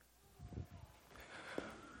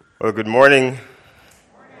Well, good morning,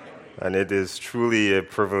 and it is truly a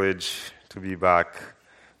privilege to be back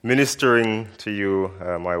ministering to you,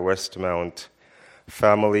 my Westmount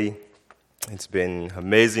family. It's been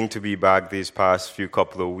amazing to be back these past few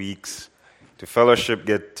couple of weeks, to fellowship,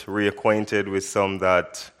 get reacquainted with some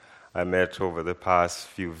that I met over the past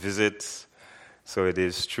few visits. So it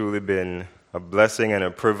has truly been a blessing and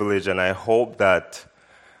a privilege, and I hope that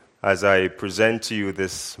as I present to you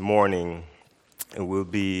this morning, it will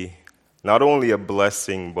be not only a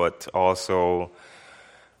blessing, but also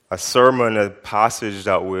a sermon, a passage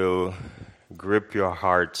that will grip your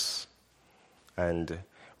hearts and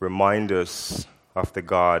remind us of the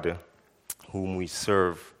God whom we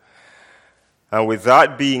serve. And with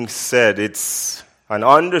that being said, it's an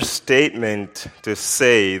understatement to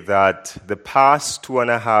say that the past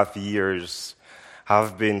 2.5 years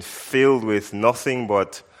have been filled with nothing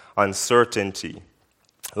but uncertainty.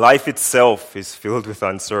 Life itself is filled with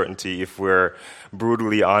uncertainty if we're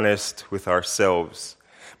brutally honest with ourselves.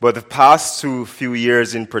 But the past few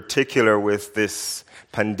years in particular, with this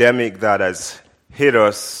pandemic that has hit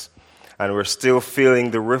us, and we're still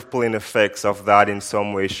feeling the rippling effects of that in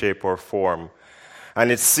some way, shape, or form. And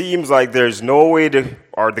it seems like there's no way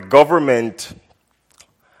or the government,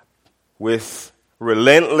 with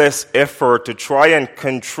relentless effort to try and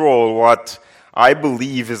control what I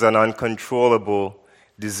believe is an uncontrollable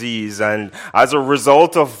disease. And as a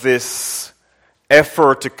result of this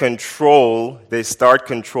effort to control, they start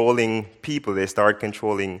controlling people, they start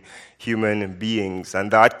controlling human beings.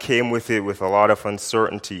 And that came with it with a lot of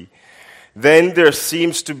uncertainty. Then there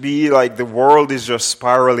seems to be like the world is just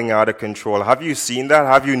spiraling out of control. Have you seen that?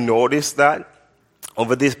 Have you noticed that?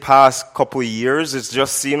 Over these past couple of years, it's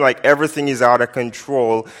just seemed like everything is out of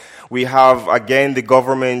control. We have, again, the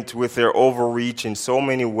government with their overreach in so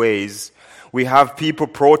many ways. We have people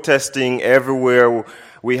protesting everywhere.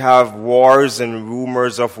 We have wars and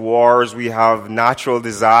rumors of wars. We have natural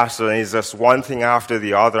disaster, and it's just one thing after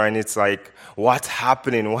the other. And it's like, what's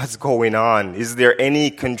happening? What's going on? Is there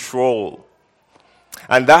any control?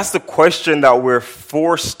 And that's the question that we're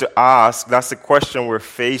forced to ask. That's the question we're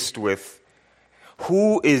faced with.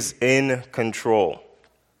 Who is in control?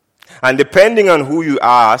 And depending on who you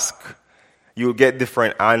ask, you'll get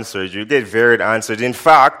different answers. You'll get varied answers. In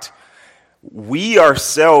fact, we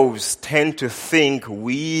ourselves tend to think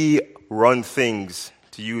we run things,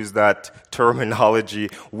 to use that terminology.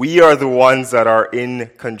 We are the ones that are in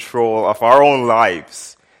control of our own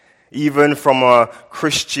lives. Even from a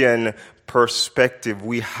Christian perspective,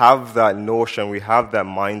 we have that notion, we have that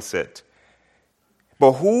mindset.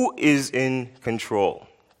 But who is in control?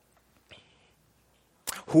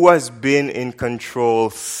 Who has been in control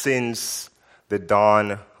since the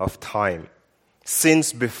dawn of time?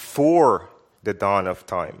 Since before the dawn of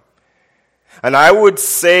time. And I would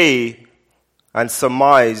say and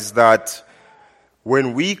surmise that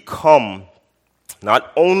when we come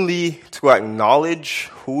not only to acknowledge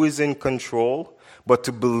who is in control, but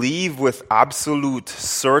to believe with absolute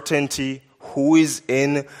certainty who is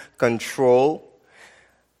in control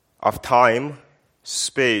of time,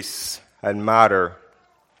 space, and matter,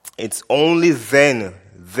 it's only then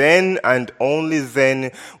and only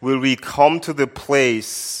then will we come to the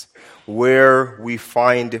place where we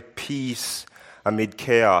find peace amid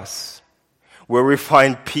chaos, where we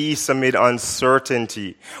find peace amid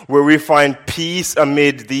uncertainty, where we find peace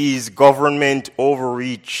amid these government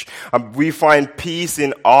overreach. We find peace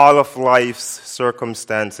in all of life's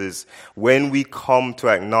circumstances when we come to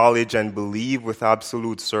acknowledge and believe with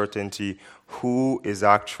absolute certainty who is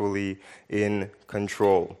actually in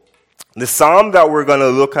control. The psalm that we're going to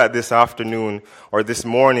look at this afternoon or this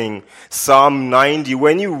morning, Psalm 90,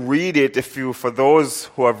 when you read it, for those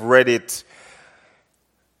who have read it,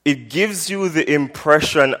 it gives you the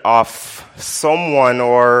impression of someone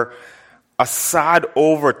or a sad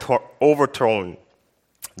overtone.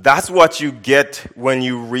 That's what you get when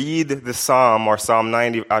you read the psalm or Psalm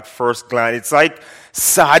 90 at first glance. It's like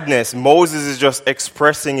sadness. Moses is just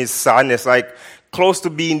expressing his sadness, like close to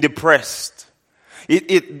being depressed.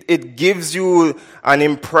 It gives you an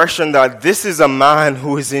impression that this is a man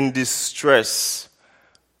who is in distress.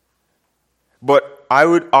 But I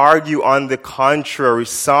would argue on the contrary,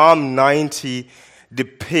 Psalm 90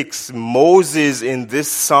 depicts, Moses in this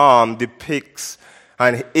psalm depicts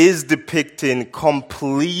and is depicting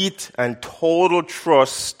complete and total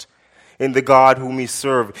trust in the God whom he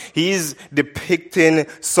served. He's depicting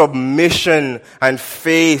submission and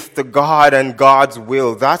faith to God and God's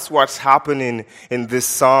will. That's what's happening in this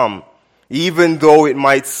psalm. Even though it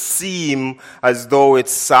might seem as though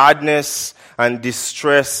it's sadness and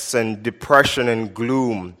distress and depression and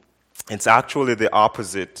gloom, it's actually the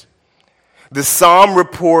opposite. The psalm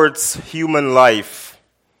reports human life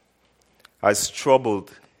as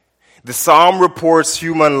troubled. The psalm reports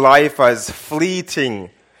human life as fleeting.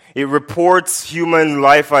 It reports human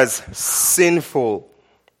life as sinful.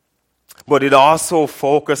 But it also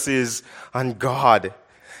focuses on God.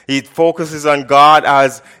 It focuses on God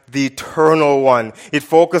as the eternal one. It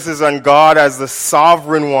focuses on God as the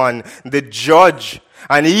sovereign one, the judge.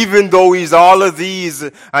 And even though he's all of these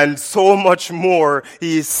and so much more,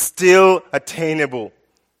 he is still attainable.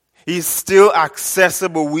 He's still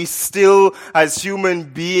accessible. We still, as human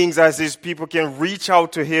beings, as his people, can reach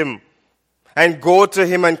out to him and go to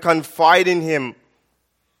him and confide in him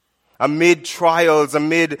amid trials,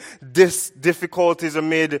 amid difficulties,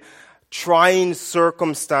 amid trying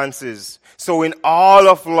circumstances. So in all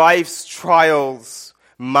of life's trials,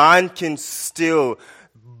 man can still,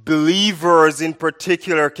 believers in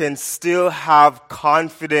particular, can still have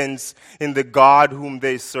confidence in the God whom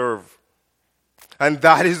they serve. And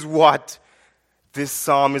that is what this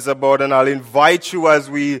psalm is about. And I'll invite you as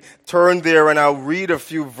we turn there, and I'll read a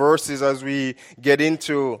few verses as we get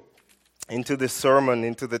into the sermon,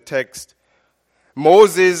 into the text.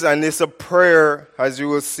 Moses, and it's a prayer, as you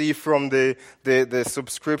will see from the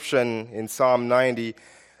subscription in Psalm 90.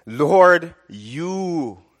 Lord,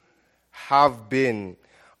 you have been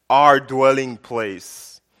our dwelling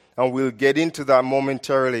place. And we'll get into that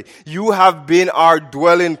momentarily. You have been our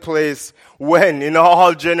dwelling place when? In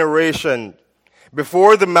all generation.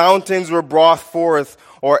 Before the mountains were brought forth,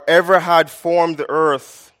 or ever had formed the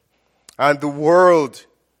earth and the world,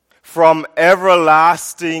 from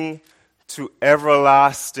everlasting to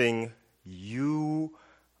everlasting, you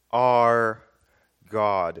are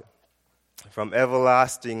God. From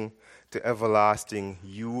everlasting to everlasting,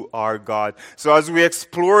 you are God. So as we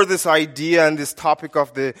explore this idea and this topic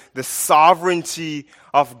of the sovereignty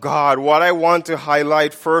of God, what I want to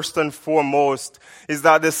highlight first and foremost is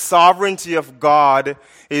that the sovereignty of God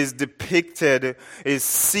is depicted, is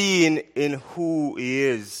seen in who he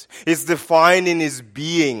is. It's defined in his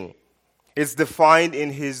being. It's defined in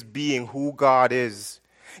his being, who God is.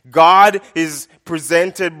 God is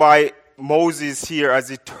presented by Moses here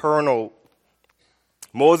as eternal.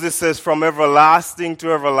 Moses says from everlasting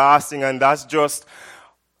to everlasting, and that's just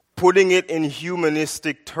putting it in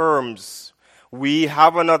humanistic terms. We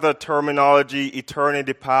have another terminology,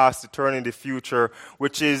 eternity past, eternity future,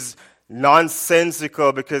 which is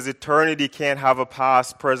nonsensical because eternity can't have a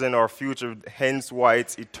past, present, or future, hence why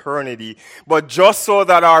it's eternity. But just so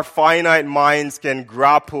that our finite minds can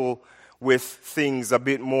grapple with things a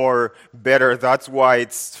bit more better, that's why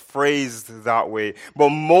it's phrased that way. But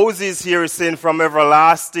Moses here is saying from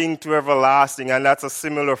everlasting to everlasting, and that's a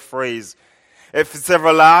similar phrase. If it's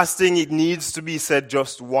everlasting, it needs to be said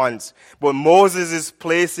just once. But Moses is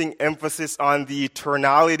placing emphasis on the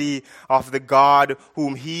eternality of the God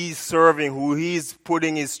whom he's serving, who he's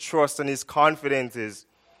putting his trust and his confidence in.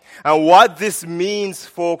 And what this means,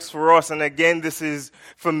 folks, for us, and again, this is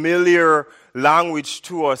familiar language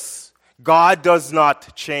to us, God does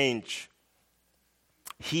not change.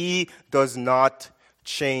 He does not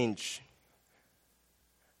change.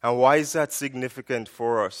 And why is that significant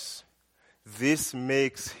for us? This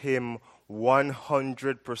makes him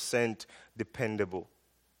 100% dependable.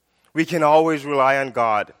 We can always rely on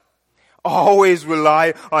God. Always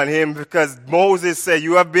rely on him, because Moses said,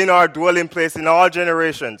 you have been our dwelling place in all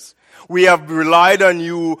generations. We have relied on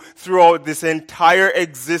you throughout this entire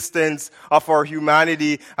existence of our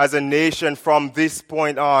humanity as a nation from this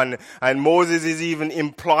point on. And Moses is even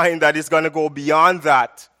implying that it's going to go beyond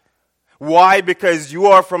that. Why? Because you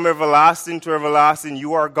are from everlasting to everlasting.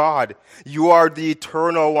 You are God. You are the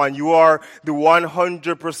eternal one. You are the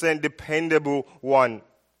 100% dependable one.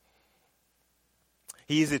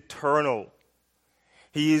 He is eternal.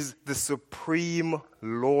 He is the supreme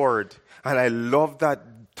Lord. And I love that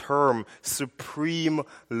term, supreme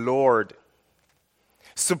Lord.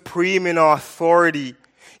 Supreme in authority.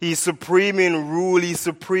 He's supreme in rule. He's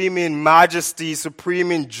supreme in majesty.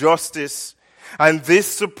 Supreme in justice. And this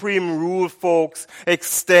supreme rule, folks,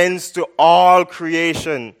 extends to all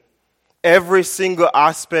creation. Every single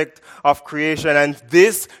aspect of creation. And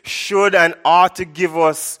this should and ought to give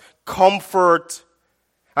us comfort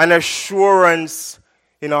and assurance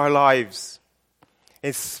in our lives,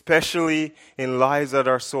 especially in lives that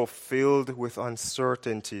are so filled with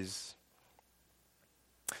uncertainties.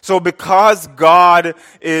 So because God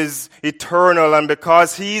is eternal and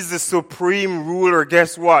because he's the supreme ruler,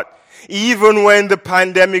 guess what? Even when the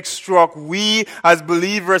pandemic struck, we as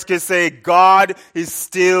believers can say God is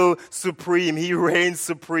still supreme. He reigns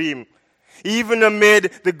supreme. Even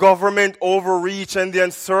amid the government overreach and the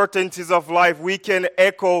uncertainties of life, we can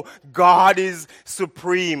echo, God is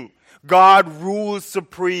supreme. God rules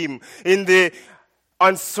supreme. In the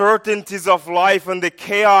uncertainties of life and the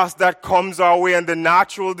chaos that comes our way and the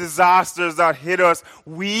natural disasters that hit us,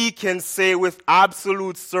 we can say with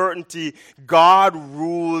absolute certainty, God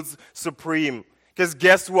rules supreme. Because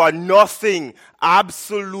guess what? Nothing,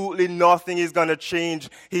 absolutely nothing is going to change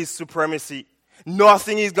his supremacy.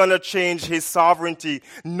 Nothing is going to change his sovereignty.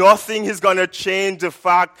 Nothing is going to change the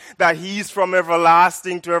fact that he's from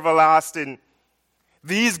everlasting to everlasting.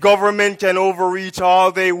 These governments can overreach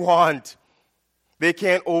all they want. They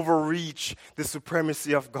can't overreach the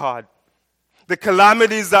supremacy of God. The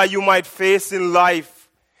calamities that you might face in life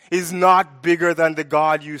is not bigger than the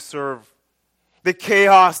God you serve. The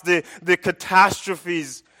chaos, the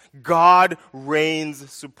catastrophes, God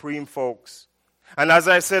reigns supreme, folks. And as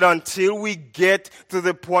I said, until we get to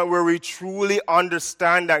the point where we truly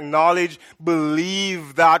understand, acknowledge,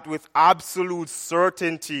 believe that with absolute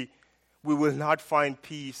certainty, we will not find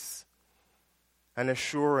peace and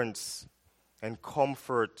assurance and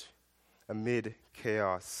comfort amid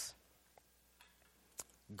chaos.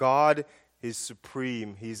 God is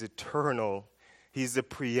supreme. He's eternal. He's the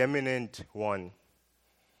preeminent one.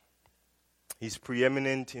 He's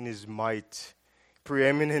preeminent in his might,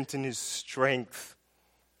 preeminent in his strength.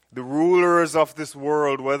 The rulers of this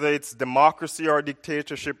world, whether it's democracy or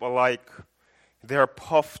dictatorship alike, they're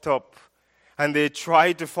puffed up. And they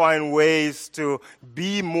try to find ways to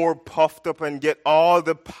be more puffed up and get all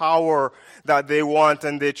the power that they want.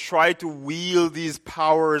 And they try to wield these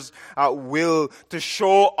powers at will to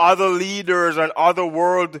show other leaders and other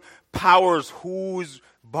world powers who's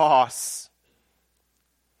boss.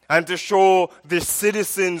 And to show the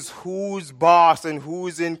citizens who's boss and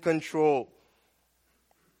who's in control.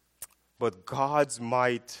 But God's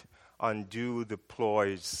might undo the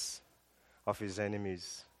ploys of his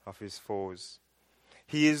enemies, of his foes.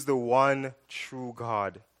 He is the one true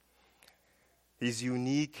God. He's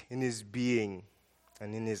unique in his being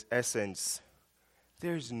and in his essence.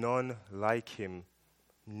 There's none like him.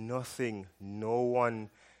 Nothing, no one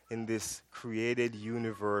in this created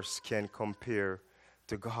universe can compare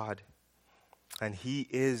to God. And he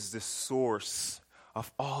is the source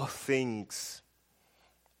of all things.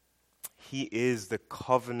 He is the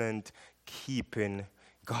covenant-keeping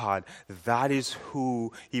God. That is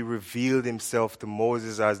who he revealed himself to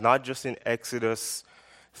Moses as, not just in Exodus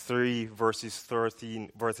 3 verses 13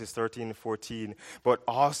 and 14, but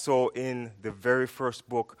also in the very first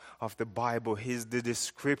book of the Bible. The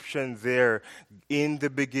description there, in the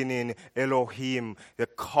beginning, Elohim, the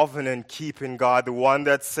covenant-keeping God, the one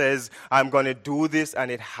that says, I'm going to do this, and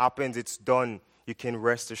it happens, it's done. You can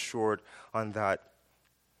rest assured on that.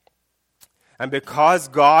 And because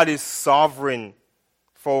God is sovereign,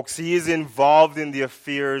 folks, he is involved in the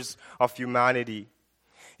affairs of humanity.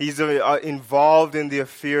 He's involved in the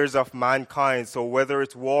affairs of mankind. So whether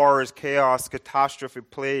it's wars, chaos, catastrophe,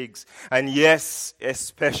 plagues, and yes,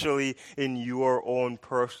 especially in your own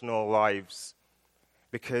personal lives.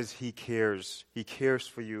 Because he cares. He cares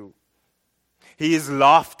for you. He is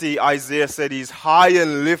lofty, Isaiah said. He's high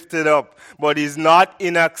and lifted up, but he's not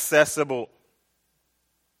inaccessible.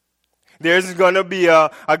 There's going to be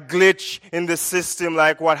a glitch in the system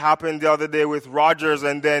like what happened the other day with Rogers,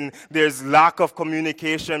 and then there's lack of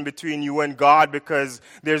communication between you and God because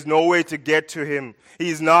there's no way to get to him.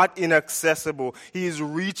 He's not inaccessible. He's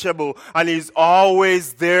reachable, and he's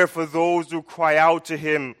always there for those who cry out to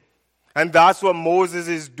him. And that's what Moses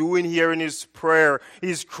is doing here in his prayer.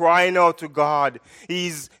 He's crying out to God.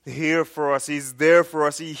 He's here for us. He's there for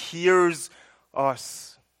us. He hears us.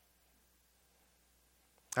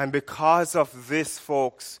 And because of this,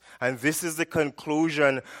 folks, and this is the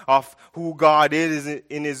conclusion of who God is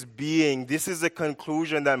in his being, this is the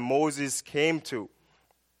conclusion that Moses came to.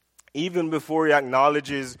 Even before he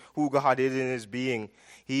acknowledges who God is in his being,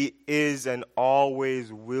 he is and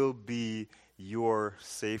always will be your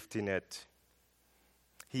safety net.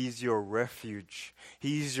 He's your refuge.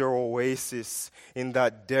 He's your oasis in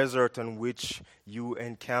that desert on which you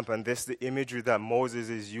encamp. And this is the imagery that Moses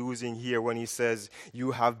is using here when he says,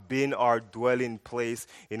 you have been our dwelling place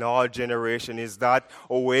in all generation. Is that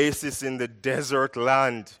oasis in the desert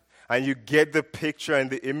land. And you get the picture and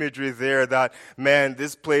the imagery there that, man,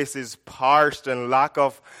 this place is parched and lack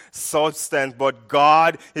of substance. But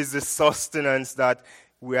God is the sustenance that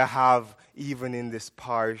we have even in this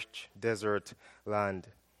parched desert land.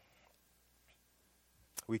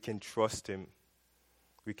 We can trust him.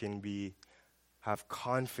 We can be have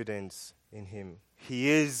confidence in him. He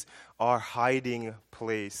is our hiding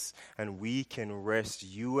place, and we can rest.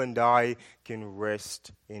 You and I can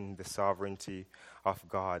rest in the sovereignty of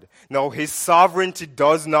God. Now, his sovereignty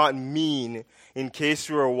does not mean, in case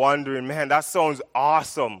you were wondering, man, that sounds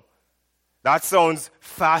awesome. That sounds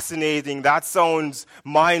fascinating. That sounds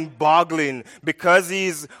mind-boggling. Because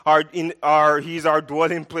he's our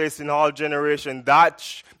dwelling place in all generation,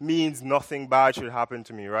 that means nothing bad should happen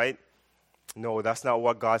to me, right? No, that's not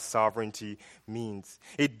what God's sovereignty means.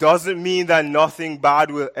 It doesn't mean that nothing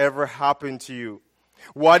bad will ever happen to you.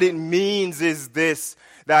 What it means is this,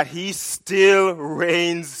 that he still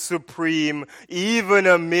reigns supreme, even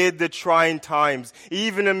amid the trying times,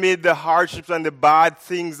 even amid the hardships and the bad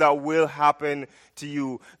things that will happen to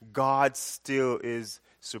you. God still is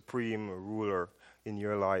supreme ruler in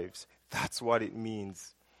your lives. That's what it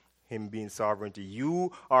means, him being sovereignty.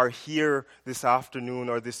 You are here this afternoon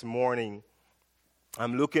or this morning.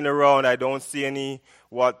 I'm looking around, I don't see any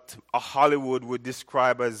what a Hollywood would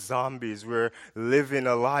describe as zombies. We're living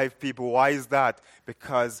alive people. Why is that?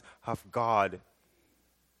 Because of God.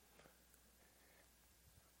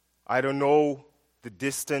 I don't know the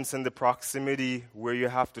distance and the proximity where you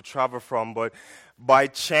have to travel from, but by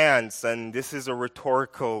chance, and this is a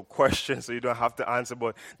rhetorical question so you don't have to answer,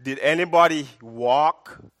 but did anybody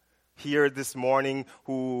walk here this morning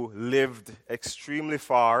who lived extremely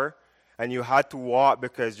far? And you had to walk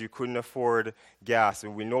because you couldn't afford gas.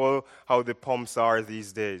 And we know how the pumps are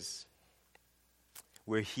these days.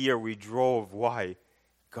 We're here, we drove. Why?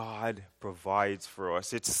 God provides for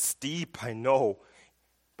us. It's steep, I know,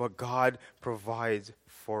 but God provides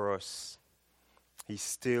for us. He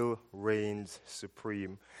still reigns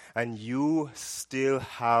supreme. And you still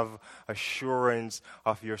have assurance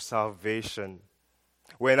of your salvation.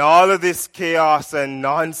 When all of this chaos and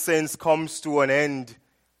nonsense comes to an end,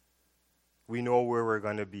 we know where we're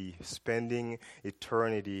going to be, spending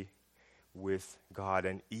eternity with God.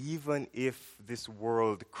 And even if this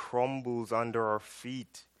world crumbles under our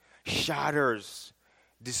feet, shatters,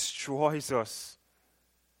 destroys us,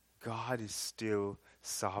 God is still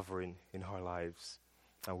sovereign in our lives.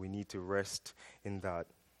 And we need to rest in that.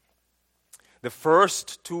 The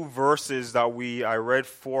first two verses that I read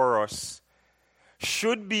for us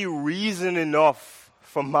should be reason enough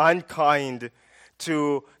for mankind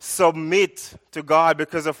to submit to God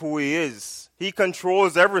because of who he is. He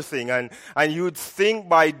controls everything, and you'd think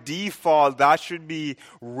by default that should be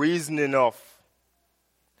reason enough.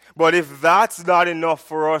 But if that's not enough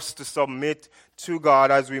for us to submit to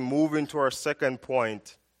God as we move into our second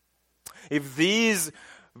point, if these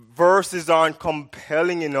verses aren't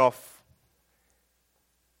compelling enough,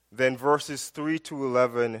 then verses 3 to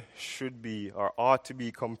 11 should be or ought to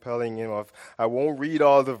be compelling enough. I won't read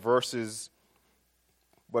all the verses,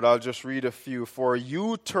 but I'll just read a few. For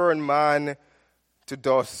you turn man to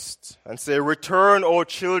dust and say, return, O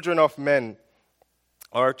children of men,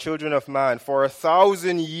 or children of man. For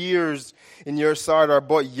 1,000 years in your sight are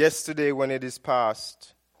but yesterday when it is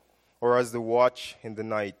past, or as the watch in the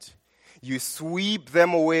night. You sweep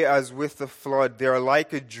them away as with the flood. They are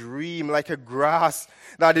like a dream, like a grass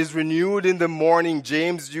that is renewed in the morning.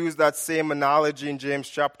 James used that same analogy in James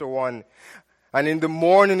chapter 1. And in the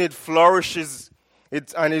morning it flourishes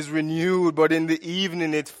and is renewed, but in the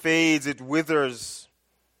evening it fades, it withers.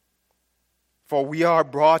 For we are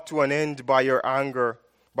brought to an end by your anger,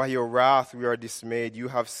 by your wrath we are dismayed. You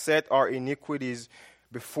have set our iniquities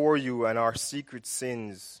before you and our secret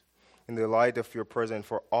sins in the light of your presence.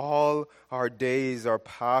 For all our days are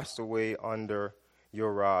passed away under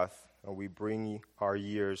your wrath, and we bring our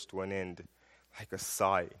years to an end like a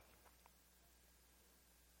sigh.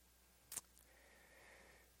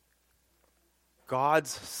 God's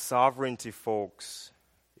sovereignty, folks,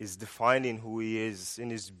 is defining who he is in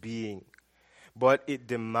his being. But it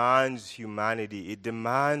demands humanity. It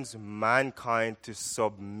demands mankind to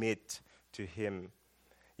submit to him.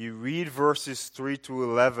 You read verses 3 to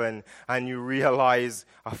 11 and you realize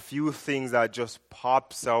a few things that just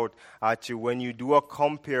pops out at you. When you do a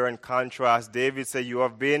compare and contrast, David said, you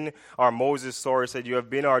have been, or Moses, said, you have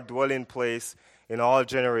been our dwelling place in all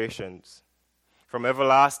generations. From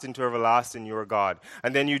everlasting to everlasting, you are God.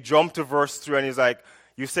 And then you jump to verse 3 and he's like,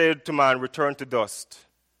 you say to man, return to dust.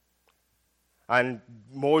 And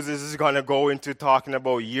Moses is going to go into talking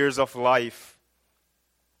about years of life.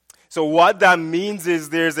 So what that means is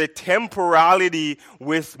there's a temporality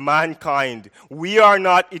with mankind. We are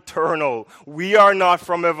not eternal. We are not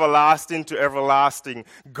from everlasting to everlasting.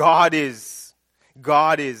 God is.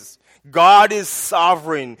 God is. God is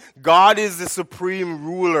sovereign. God is the supreme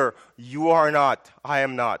ruler. You are not. I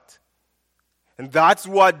am not. And that's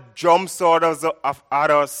what jumps out at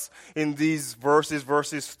us in these verses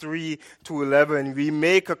 3 to 11. We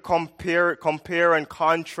make a compare and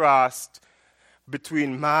contrast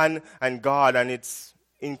between man and God, and it's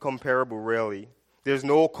incomparable, really. There's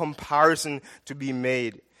no comparison to be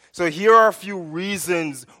made. So here are a few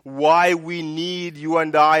reasons why we need, you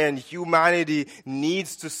and I, and humanity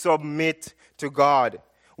needs to submit to God.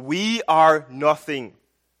 We are nothing.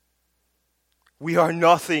 We are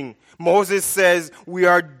nothing. Moses says we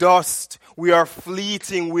are dust. We are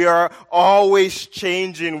fleeting. We are always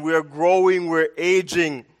changing. We are growing. We're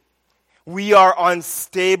aging. We are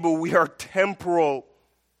unstable. We are temporal.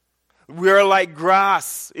 We are like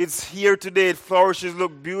grass. It's here today. It flourishes,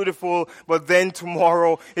 look beautiful, but then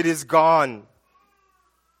tomorrow it is gone.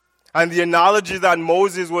 And the analogy that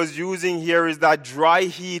Moses was using here is that dry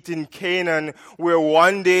heat in Canaan, where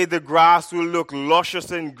one day the grass will look luscious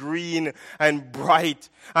and green and bright,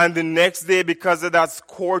 and the next day, because of that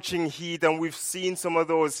scorching heat, and we've seen some of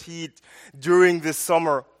those heat during the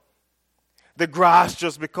summer, the grass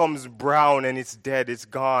just becomes brown and it's dead, it's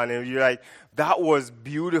gone. And you're like, that was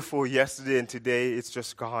beautiful yesterday and today it's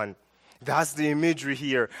just gone. That's the imagery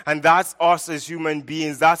here. And that's us as human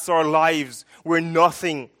beings. That's our lives. We're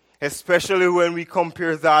nothing, especially when we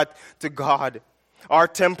compare that to God. Our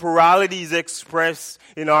temporality is expressed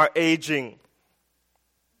in our aging.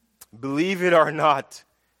 Believe it or not,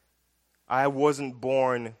 I wasn't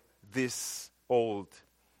born this old.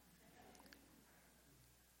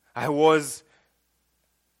 I was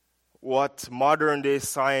what modern day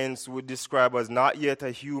science would describe as not yet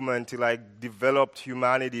a human till I developed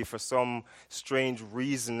humanity for some strange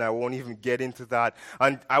reason. I won't even get into that.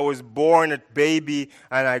 And I was born a baby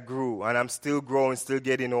and I grew, and I'm still growing, still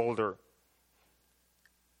getting older.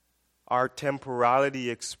 Our temporality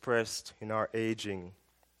expressed in our aging.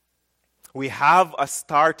 We have a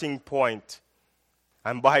starting point,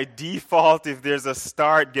 and by default, if there's a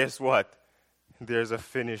start, guess what? There's a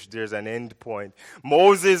finish, there's an end point.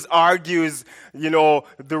 Moses argues,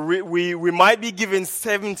 we might be given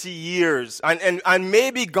 70 years, and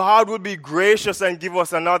maybe God would be gracious and give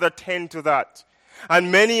us another 10 to that.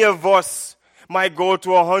 And many of us might go to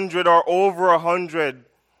 100 or over 100.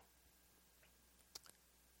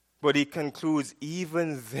 But he concludes,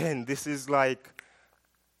 even then, this is like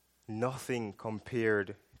nothing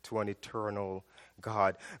compared to an eternal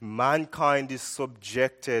God. Mankind is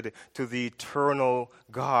subjected to the eternal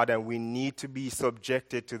God, and we need to be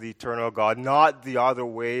subjected to the eternal God, not the other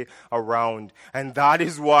way around. And that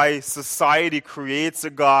is why society creates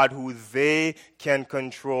a God who they can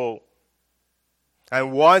control,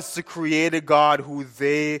 and wants to create a God who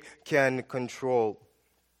they can control.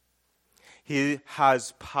 He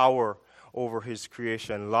has power over his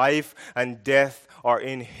creation. Life and death are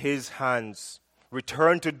in his hands.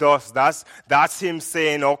 Return to dust. That's him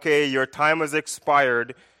saying, okay, your time has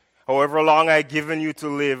expired. However long I've given you to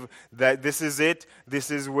live, that this is it.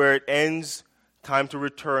 This is where it ends. Time to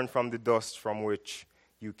return from the dust from which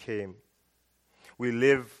you came. We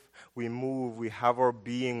live, we move, we have our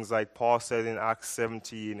beings, like Paul said in Acts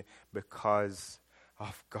 17, because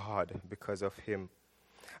of God, because of him.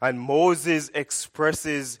 And Moses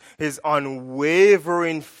expresses his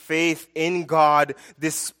unwavering faith in God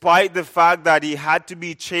despite the fact that he had to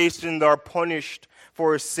be chastened or punished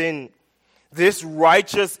for his sin. This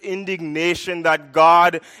righteous indignation that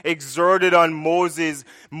God exerted on Moses,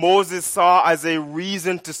 Moses saw as a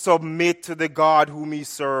reason to submit to the God whom he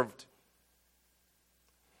served.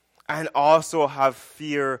 And also have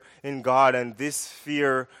fear in God, and this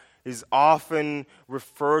fear is often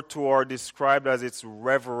referred to or described as its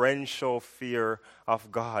reverential fear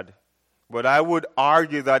of God. But I would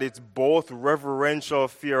argue that it's both reverential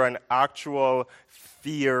fear and actual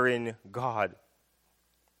fear in God.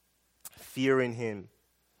 Fear in him.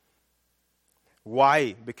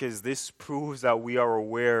 Why? Because this proves that we are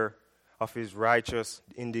aware of his righteous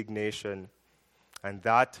indignation, and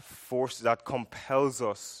that compels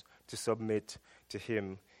us to submit to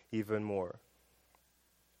him even more.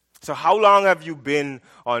 So how long have you been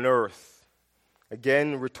on earth?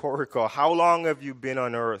 Again, rhetorical. How long have you been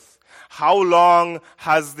on earth? How long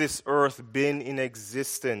has this earth been in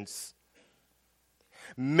existence?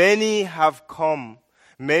 Many have come,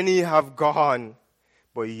 many have gone,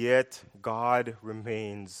 but yet God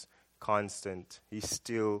remains constant. He's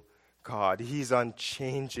still God. He's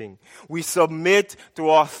unchanging. We submit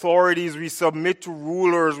to authorities, we submit to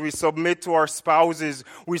rulers, we submit to our spouses,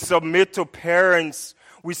 we submit to parents,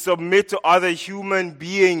 we submit to other human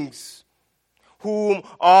beings whom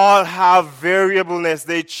all have variableness.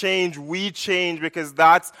 They change, we change, because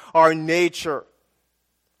that's our nature.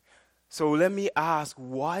 So let me ask,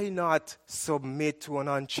 why not submit to an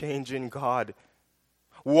unchanging God?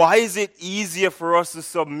 Why is it easier for us to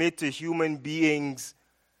submit to human beings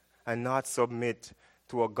and not submit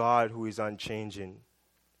to a God who is unchanging?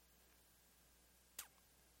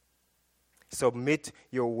 Submit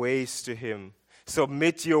your ways to Him.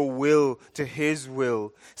 Submit your will to His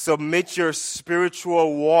will. Submit your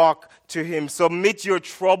spiritual walk to Him. Submit your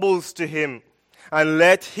troubles to Him. And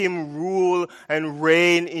let Him rule and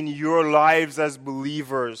reign in your lives as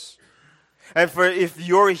believers. And for if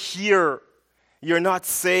you're here, you're not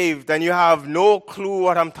saved, and you have no clue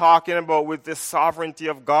what I'm talking about with the sovereignty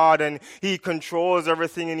of God, and He controls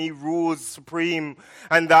everything and He rules supreme,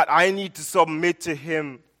 and that I need to submit to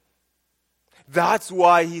Him. That's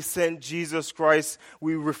why He sent Jesus Christ.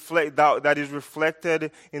 We reflect that is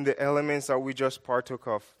reflected in the elements that we just partook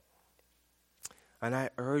of. And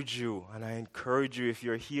I urge you and I encourage you, if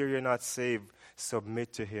you're here, you're not saved,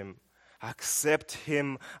 submit to Him. Accept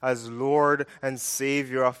Him as Lord and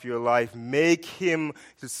Savior of your life. Make Him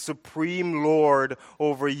the supreme Lord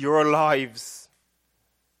over your lives.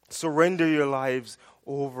 Surrender your lives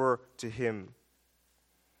over to Him.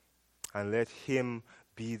 And let Him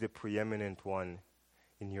be the preeminent one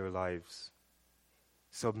in your lives.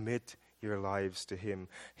 Submit your lives to Him.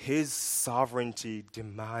 His sovereignty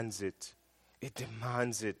demands it. It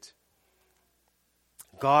demands it.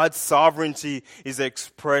 God's sovereignty is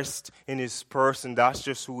expressed in His person. That's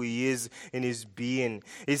just who He is in His being.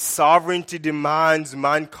 His sovereignty demands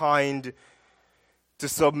mankind to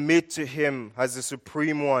submit to Him as the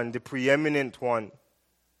supreme one, the preeminent one.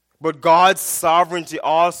 But God's sovereignty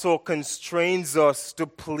also constrains us to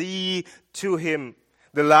plead to Him.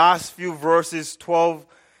 The last few verses, 12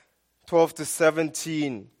 to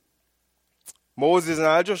 17. Moses, and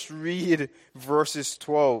I'll just read verse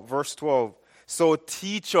 12. So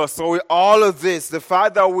teach us. So with all of this, the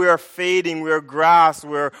fact that we are fading, we are grass,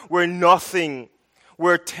 we're nothing,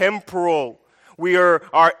 we're temporal,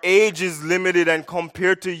 our age is limited, and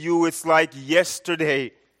compared to you, it's like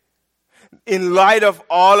yesterday. In light of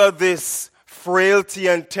all of this frailty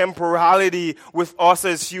and temporality with us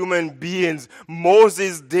as human beings,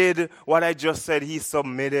 Moses did what I just said. He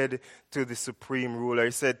submitted to the supreme ruler.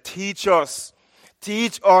 He said, teach us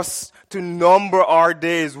to number our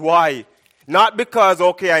days. Why? Not because,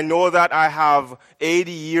 okay, I know that I have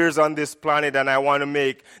 80 years on this planet and I want to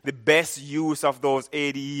make the best use of those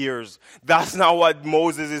 80 years. That's not what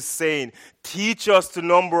Moses is saying. Teach us to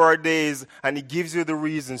number our days, and he gives you the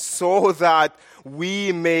reason, so that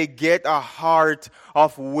we may get a heart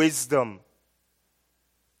of wisdom.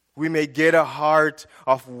 We may get a heart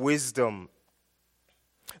of wisdom.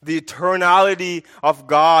 The eternality of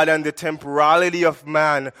God and the temporality of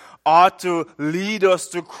man ought to lead us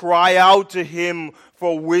to cry out to Him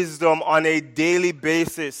for wisdom on a daily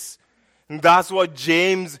basis. And that's what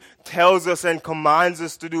James tells us and commands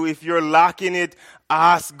us to do. If you're lacking it,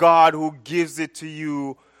 ask God, who gives it to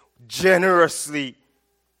you generously.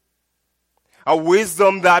 A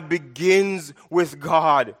wisdom that begins with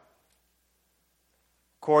God.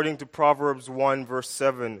 According to Proverbs 1 verse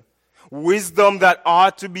 7. Wisdom that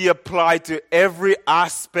ought to be applied to every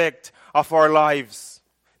aspect of our lives,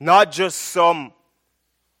 not just some.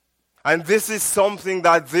 And this is something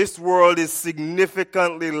that this world is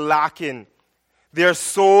significantly lacking. There are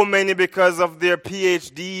so many, because of their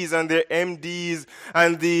PhDs and their MDs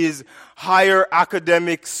and these higher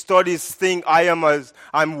academic studies, think I'm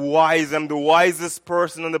wise, I'm the wisest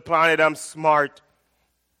person on the planet, I'm smart.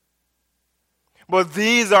 But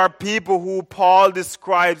these are people who Paul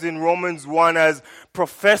describes in Romans 1 as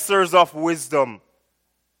professors of wisdom.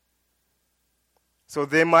 So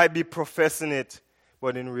they might be professing it,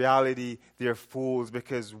 but in reality they're fools,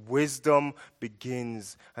 because wisdom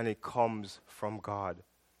begins and it comes from God.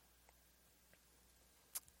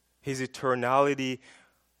 His eternality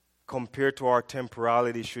compared to our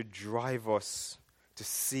temporality should drive us to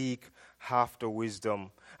seek after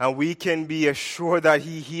wisdom. And we can be assured that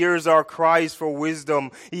He hears our cries for wisdom.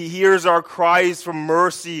 He hears our cries for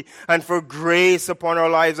mercy and for grace upon our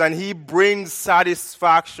lives. And He brings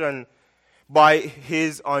satisfaction by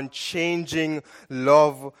His unchanging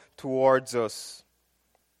love towards us.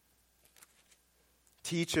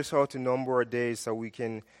 Teach us how to number our days so we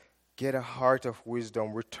can get a heart of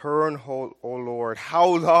wisdom. Return, O Lord. How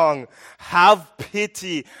long? Have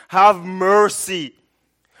pity. Have mercy.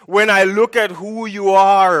 When I look at who You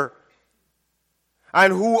are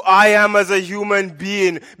and who I am as a human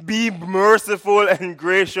being, be merciful and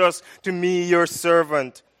gracious to me, Your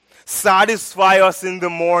servant. Satisfy us in the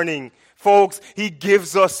morning. Folks, He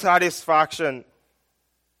gives us satisfaction.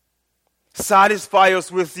 Satisfy us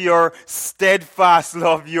with your steadfast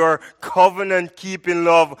love, your covenant-keeping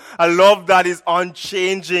love, a love that is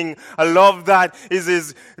unchanging, a love that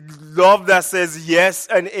is love that says yes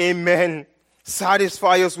and amen.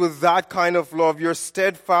 Satisfy us with that kind of love, your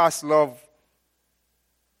steadfast love.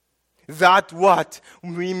 That what?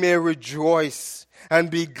 We may rejoice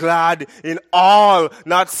and be glad in all,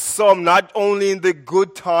 not some, not only in the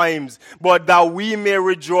good times, but that we may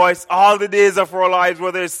rejoice all the days of our lives,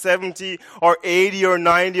 whether it's 70 or 80 or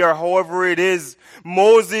 90 or however it is.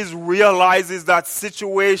 Moses realizes that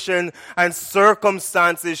situation and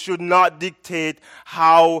circumstances should not dictate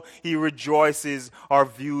how he rejoices or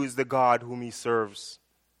views the God whom he serves.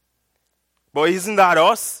 But isn't that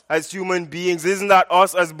us as human beings? Isn't that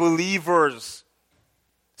us as believers?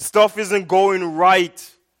 Stuff isn't going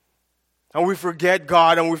right. And we forget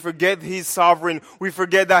God and we forget He's sovereign. We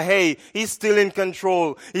forget that, hey, He's still in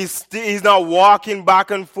control. He's not walking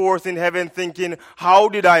back and forth in heaven thinking, how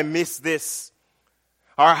did I miss this?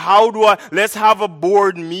 Or let's have a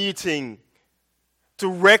board meeting to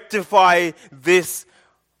rectify this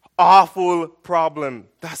awful problem.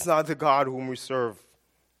 That's not the God whom we serve.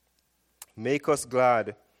 Make us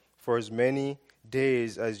glad for as many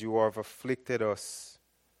days as you have afflicted us,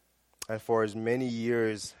 and for as many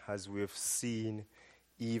years as we have seen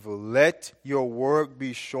evil. Let your work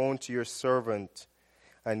be shown to your servant,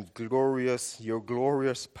 and your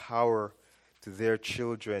glorious power to their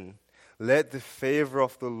children. Let the favor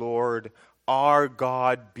of the Lord our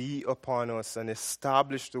God be upon us, and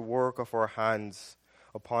establish the work of our hands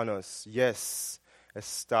upon us. Yes,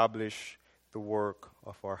 establish the work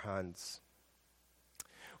of our hands.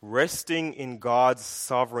 Resting in God's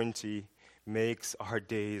sovereignty makes our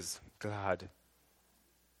days glad.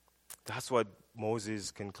 That's what Moses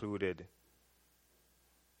concluded.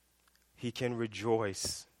 He can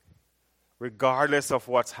rejoice regardless of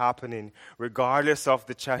what's happening, regardless of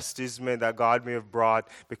the chastisement that God may have brought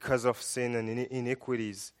because of sin and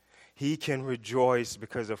iniquities. He can rejoice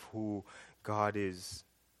because of who God is.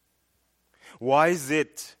 Why is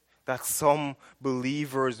it that some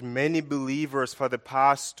believers, many believers for the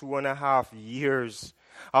past 2.5 years,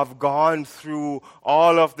 have gone through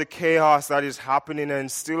all of the chaos that is happening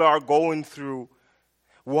and still are going through?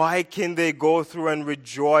 Why can they go through and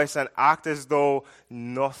rejoice and act as though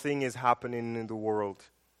nothing is happening in the world?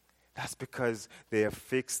 That's because they have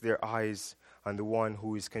fixed their eyes on the one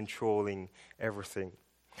who is controlling everything.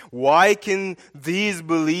 Why can these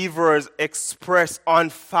believers express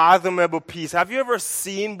unfathomable peace? Have you ever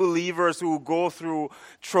seen believers who go through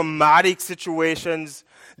traumatic situations,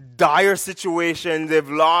 dire situations, they've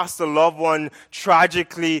lost a loved one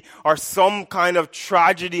tragically, or some kind of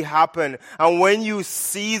tragedy happen, and when you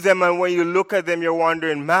see them and when you look at them, you're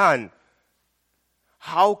wondering, man,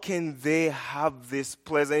 how can they have this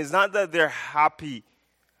pleasant? It's not that they're happy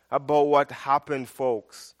about what happened,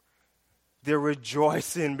 folks. They're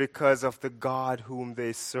rejoicing because of the God whom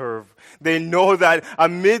they serve. They know that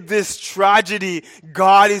amid this tragedy,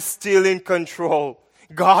 God is still in control.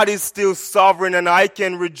 God is still sovereign, and I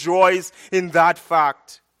can rejoice in that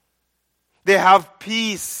fact. They have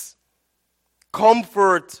peace,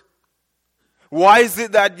 comfort. Why is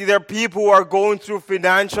it that there are people who are going through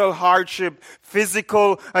financial hardship,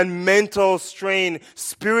 physical and mental strain,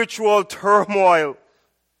 spiritual turmoil,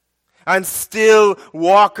 and still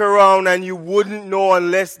walk around and you wouldn't know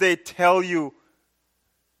unless they tell you?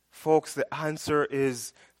 Folks, the answer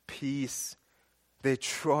is peace. They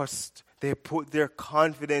trust. They put their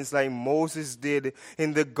confidence, like Moses did,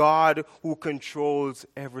 in the God who controls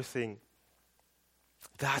everything.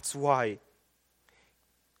 That's why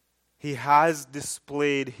He has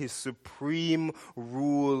displayed His supreme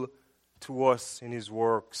rule to us in His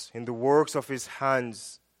works, in the works of His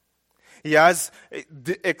hands. He has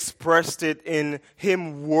expressed it in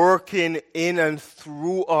Him working in and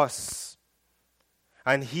through us.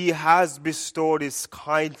 And He has bestowed His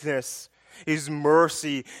kindness, His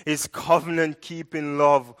mercy, His covenant-keeping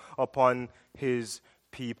love upon His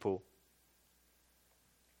people.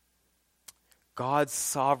 God's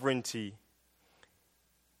sovereignty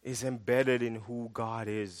is embedded in who God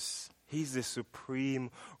is. He's the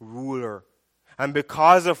supreme ruler. And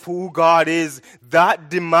because of who God is, that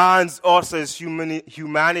demands us as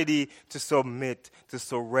humanity to submit, to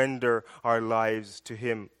surrender our lives to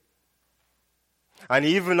Him. And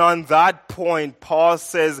even on that point, Paul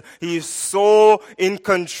says He is so in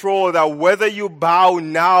control that whether you bow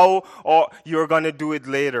now or you're going to do it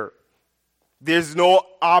later, there's no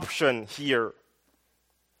option here.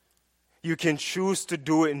 You can choose to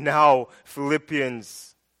do it now.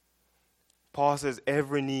 Philippians. Paul says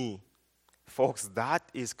every knee. Folks, that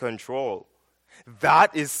is control.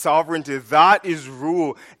 That is sovereignty. That is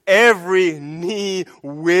rule. Every knee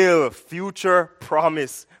will, future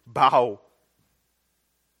promise, bow.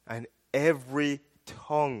 And every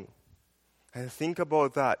tongue. And think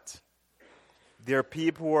about that. There are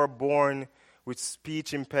people who are born with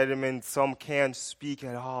speech impediments. Some can't speak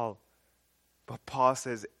at all. But Paul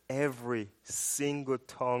says every single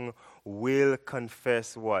tongue will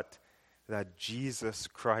confess what? That Jesus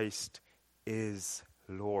Christ is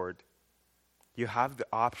Lord. You have the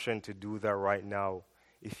option to do that right now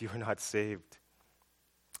if you're not saved.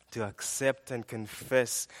 To accept and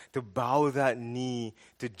confess, to bow that knee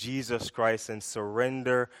to Jesus Christ and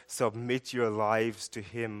surrender, submit your lives to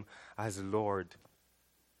Him as Lord.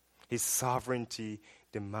 His sovereignty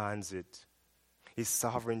demands it. His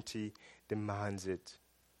sovereignty demands it.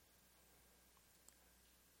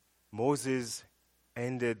 Moses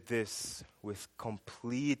ended this with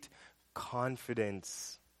complete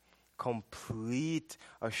confidence, complete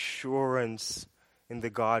assurance in the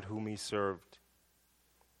God whom he served.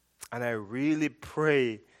 And I really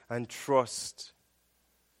pray and trust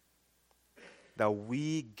that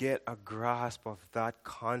we get a grasp of that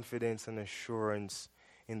confidence and assurance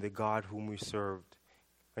in the God whom we served,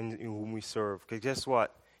 and in whom we serve. Because guess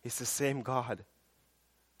what? It's the same God.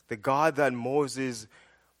 The God that Moses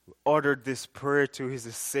uttered this prayer to is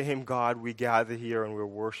the same God we gather here and we're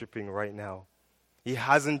worshiping right now. He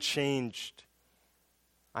hasn't changed.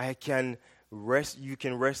 You can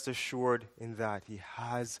rest assured in that. He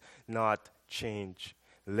has not changed.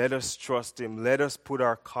 Let us trust Him. Let us put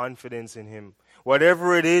our confidence in Him.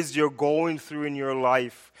 Whatever it is you're going through in your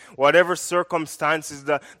life, whatever circumstances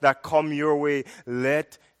that come your way,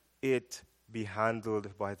 let it be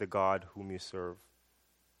handled by the God whom you serve.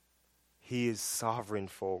 He is sovereign,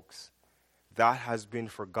 folks. That has been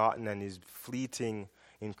forgotten and is fleeting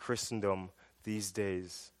in Christendom these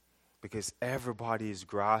days, because everybody is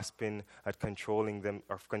grasping at controlling them,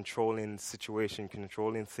 or controlling the situation,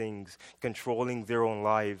 controlling things, controlling their own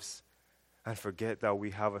lives, and forget that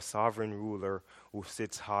we have a sovereign ruler who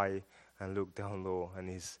sits high and looks down low and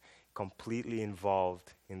is completely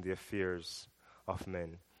involved in the affairs of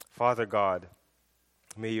men. Father God,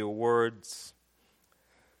 may your words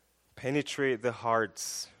penetrate the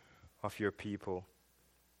hearts of your people.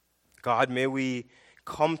 God, may we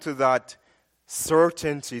come to that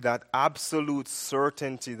certainty, that absolute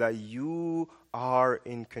certainty that you are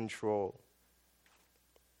in control.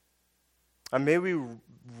 And may we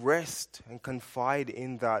rest and confide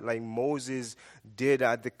in that, like Moses did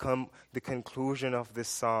at the conclusion of this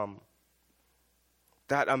psalm.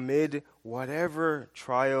 That amid whatever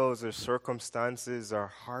trials or circumstances or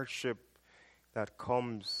hardship that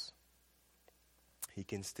comes, he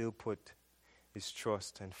can still put his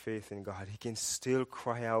trust and faith in God. He can still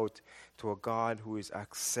cry out to a God who is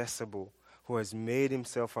accessible, who has made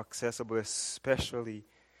himself accessible, especially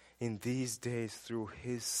in these days through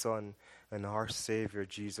his Son and our Savior,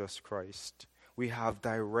 Jesus Christ. We have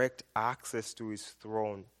direct access to his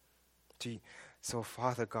throne. So,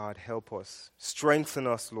 Father God, help us. Strengthen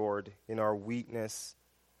us, Lord, in our weakness,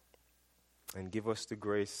 and give us the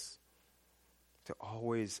grace to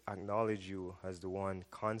always acknowledge you as the one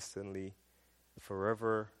constantly,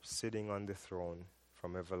 forever sitting on the throne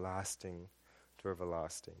from everlasting to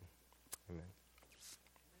everlasting. Amen.